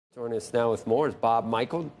Joining us now with more is Bob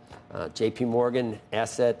Michele, JPMorgan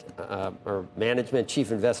Asset or Management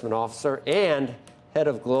Chief Investment Officer and Head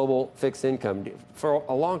of Global Fixed Income. For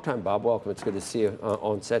a long time, Bob, welcome. It's good to see you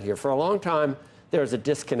on set here. For a long time, there was a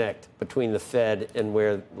disconnect between the Fed and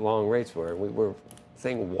where long rates were. We were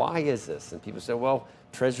saying, why is this? And people said, well,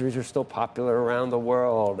 treasuries are still popular around the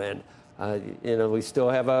world, and we still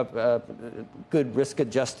have a good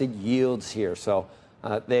risk-adjusted yields here. So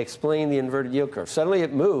they explain the inverted yield curve. Suddenly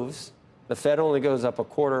it moves. The Fed only goes up a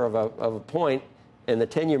quarter of a point, and the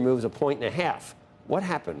 10-year moves 1.5 points. What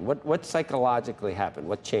happened? What psychologically happened?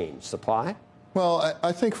 What changed? Supply? Well,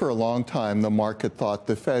 I think for a long time, the market thought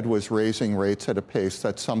the Fed was raising rates at a pace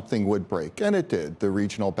that something would break, and it did, the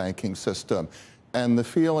regional banking system. And the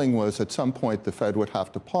feeling was at some point the Fed would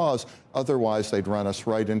have to pause, otherwise they'd run us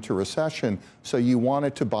right into recession. So you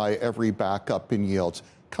wanted to buy every backup in yields.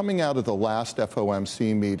 Coming out of the last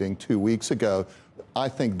FOMC meeting 2 weeks ago, I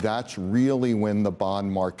think that's really when the bond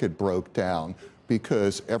market broke down,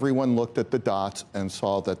 because everyone looked at the dots and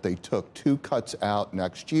saw that they took 2 cuts out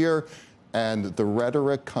next year. And the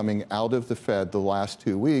rhetoric coming out of the Fed the last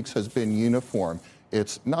 2 weeks has been uniform.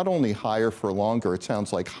 It's not only higher for longer, it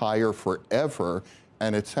sounds like higher forever.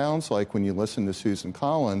 And it sounds like when you listen to Susan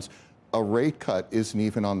Collins, a rate cut isn't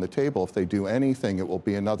even on the table. If they do anything, it will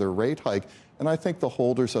be another rate hike. And I think the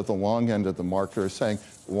holders of the long end of the market are saying,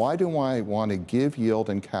 why do I want to give yield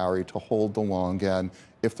and carry to hold the long end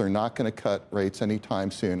if they're not going to cut rates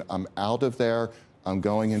anytime soon? I'm out of there. I'm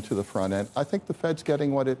going into the front end. I think the Fed's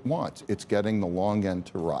getting what it wants. It's getting the long end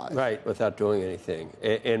to rise. Right, without doing anything.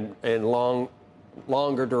 And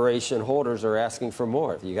longer duration holders are asking for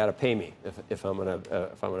more. You got to pay me if I'm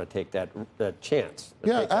gonna take that chance.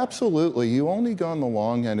 Yeah, absolutely. You only go on the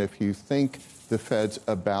long end if you think the Fed's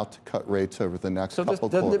about to cut rates over the next couple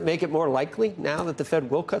quarters. Doesn't it make it more likely now that the Fed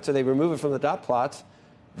will cut? So they remove it from the dot plots.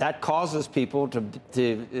 That causes people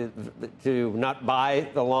to not buy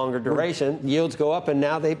the longer duration. Yields go up, and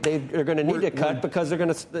now they're going to need to cut because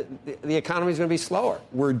the economy is going to be slower.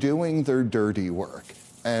 We're doing their dirty work.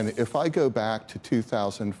 And if I go back to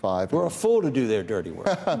 2005... We're a fool to do their dirty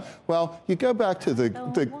work. Well, you go back to the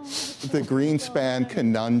Greenspan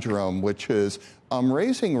conundrum, which is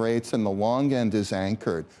raising rates and the long end is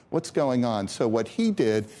anchored. What's going on? So what he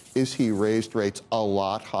did is he raised rates a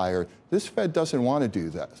lot higher. This Fed doesn't want to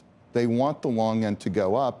do that. They want the long end to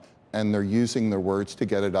go up, and they're using their words to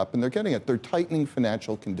get it up, and they're getting it. They're tightening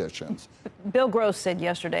financial conditions. Bill Gross said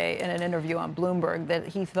yesterday in an interview on Bloomberg that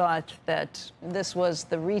he thought that this was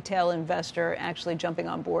the retail investor actually jumping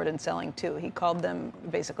on board and selling too. He called them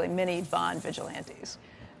basically mini bond vigilantes.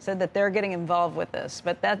 Said that they're getting involved with this,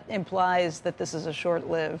 but that implies that this is a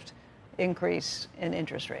short-lived increase in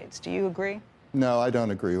interest rates. Do you agree? No, I don't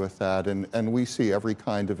agree with that. And we see every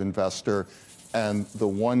kind of investor. And the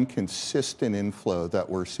one consistent inflow that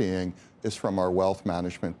we're seeing is from our wealth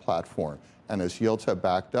management platform. And as yields have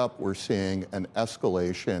backed up, we're seeing an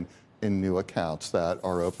escalation in new accounts that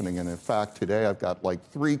are opening. And in fact, today I've got like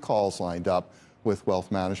 3 calls lined up with wealth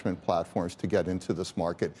management platforms to get into this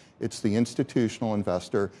market. It's the institutional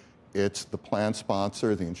investor, it's the plan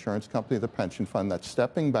sponsor, the insurance company, the pension fund that's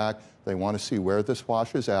stepping back. They want to see where this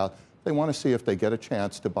washes out. They want to see if they get a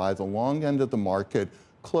chance to buy the long end of the market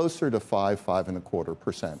closer to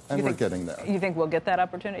 5.25%. And we're getting there. You think we'll get that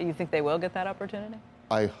opportunity? You think they will get that opportunity?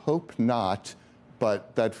 I hope not,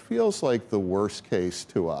 but that feels like the worst case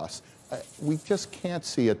to us. We just can't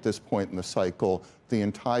see at this point in the cycle the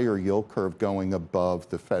entire yield curve going above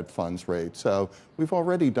the Fed funds rate. So we've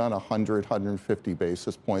already done 100, 150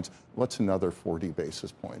 basis points. What's another 40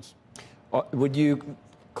 basis points? Would you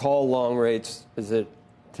call long rates, is it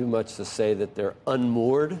too much to say that they're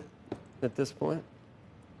unmoored at this point?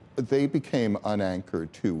 They became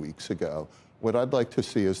unanchored 2 weeks ago. What I'd like to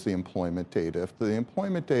see is the employment data. If the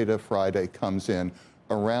employment data Friday comes in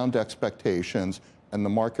around expectations and the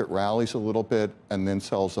market rallies a little bit and then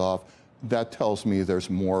sells off, that tells me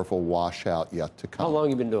there's more of a washout yet to come. How long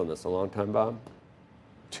have you been doing this? A long time, Bob?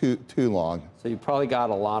 Too long. So you probably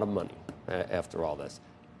got a lot of money after all this.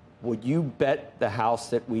 Would you bet the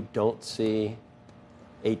house that we don't see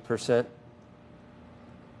 8%?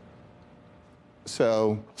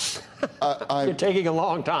 So you're taking a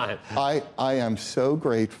long time. I am so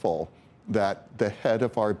grateful that the head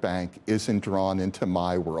of our bank isn't drawn into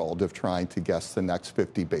my world of trying to guess the next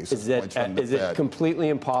 50 basis points from the Fed. Is it completely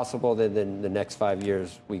impossible that in the next 5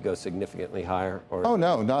 years we go significantly higher? Or? Oh,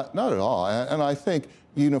 no, not at all. And I think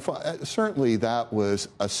certainly that was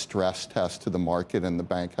a stress test to the market, and the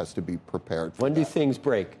bank has to be prepared for that. When do things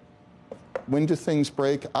break? When do things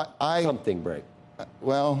break? Something break.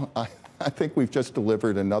 Well, I think we've just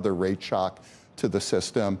delivered another rate shock to the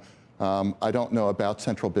system. I don't know about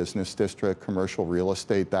central business district, commercial real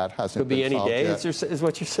estate. That hasn't been solved yet. Could be any day, is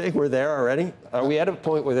what you're saying? We're there already? Are we at a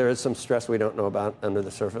point where there is some stress we don't know about under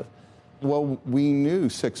the surface? Well, we knew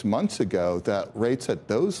 6 months ago that rates at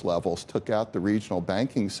those levels took out the regional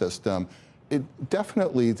banking system.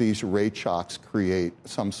 Definitely these rate shocks create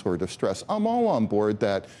some sort of stress. I'm all on board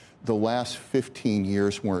that the last 15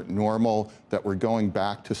 years weren't normal, that we're going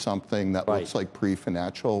back to something that looks like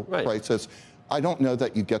pre-financial crisis. I don't know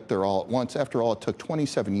that you get there all at once. After all, it took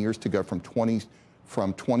 27 years to go from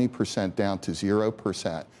 20% down to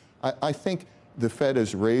 0%. I think the Fed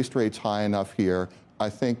has raised rates high enough here. I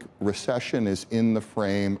think recession is in the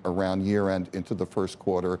frame around year end into the first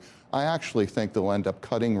quarter. I actually think they'll end up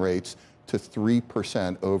cutting rates to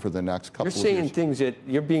 3% over the next couple of years. You're saying things that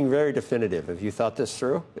you're being very definitive. Have you thought this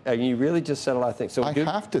through? You really just said a lot of things. So I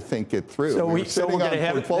have to think it through. So we're going to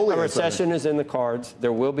have a recession is in the cards.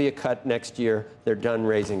 There will be a cut next year. They're done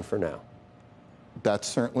raising for now. That's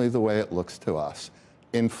certainly the way it looks to us.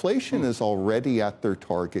 Inflation is already at their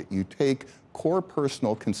target. You take core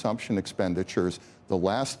personal consumption expenditures the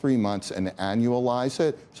last 3 months and annualize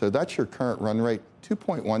it. So that's your current run rate,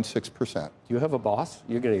 2.16%. Do you have a boss?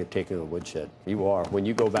 You're going to get taken to the woodshed. You are. When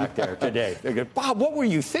you go back there today, they're going, Bob, what were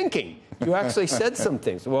you thinking? You actually said some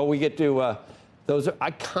things. Well, we get to those are a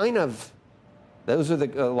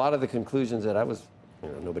lot of the conclusions that I was.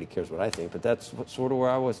 Nobody cares what I think, but that's sort of where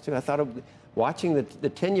I was too. I thought watching the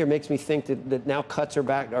 10-year makes me think that now cuts are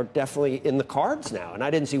definitely in the cards now, and I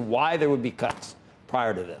didn't see why there would be cuts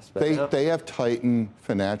prior to this. But they have tightened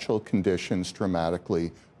financial conditions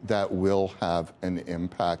dramatically that will have an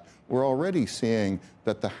impact. We're already seeing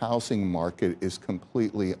that the housing market is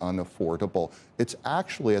completely unaffordable. It's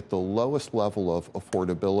actually at the lowest level of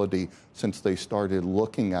affordability since they started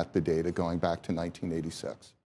looking at the data going back to 1986.